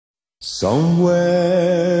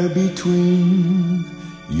Somewhere between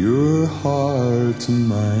your heart and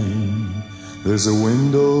mine, there's a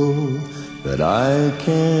window that I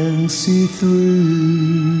can see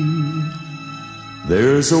through.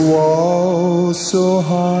 There's a wall so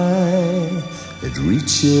high it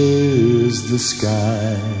reaches the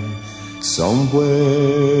sky.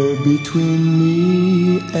 Somewhere between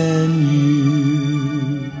me and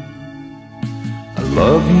you, I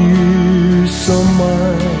love you so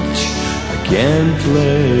much I can't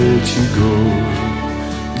let you go.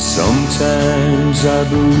 Sometimes I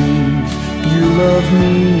believe you love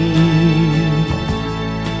me.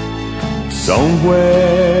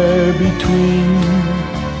 Somewhere between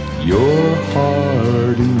your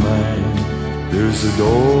heart and mine, there's a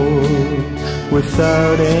door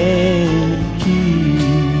without any key.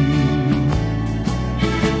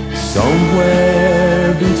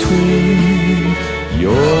 Somewhere between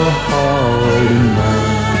your heart and mine,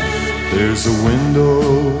 there's a window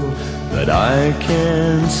that I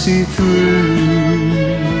can see through.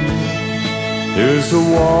 There's a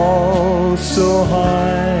wall so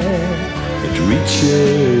high it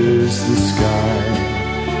reaches the sky.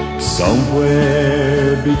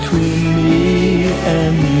 Somewhere between me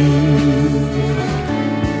and you,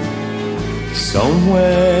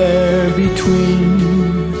 somewhere between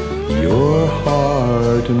your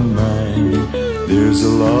heart and mine, there's a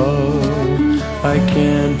love I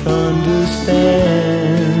can't understand.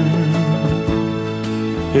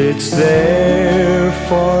 It's there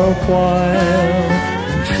for a while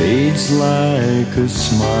and fades like a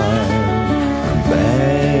smile. I'm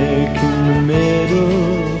back in the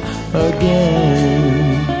middle again.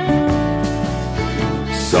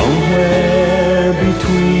 Somewhere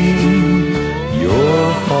between your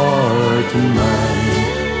heart and mine,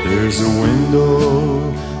 there's a window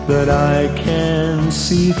that I can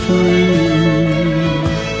see through.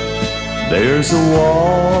 There's a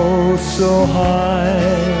wall so high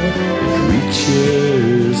it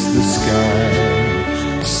reaches the sky.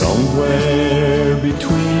 Somewhere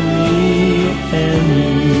between me and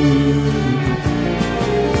you,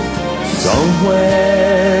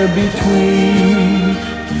 somewhere between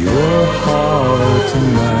your heart and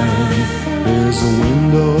mine, there's a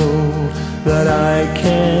window that I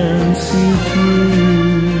can see through.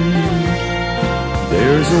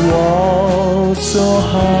 There's a wall so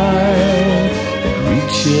high it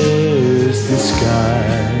reaches the sky.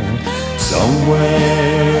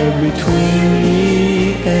 Somewhere between me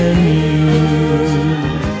and you,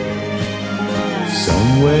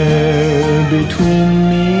 somewhere between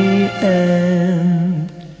me and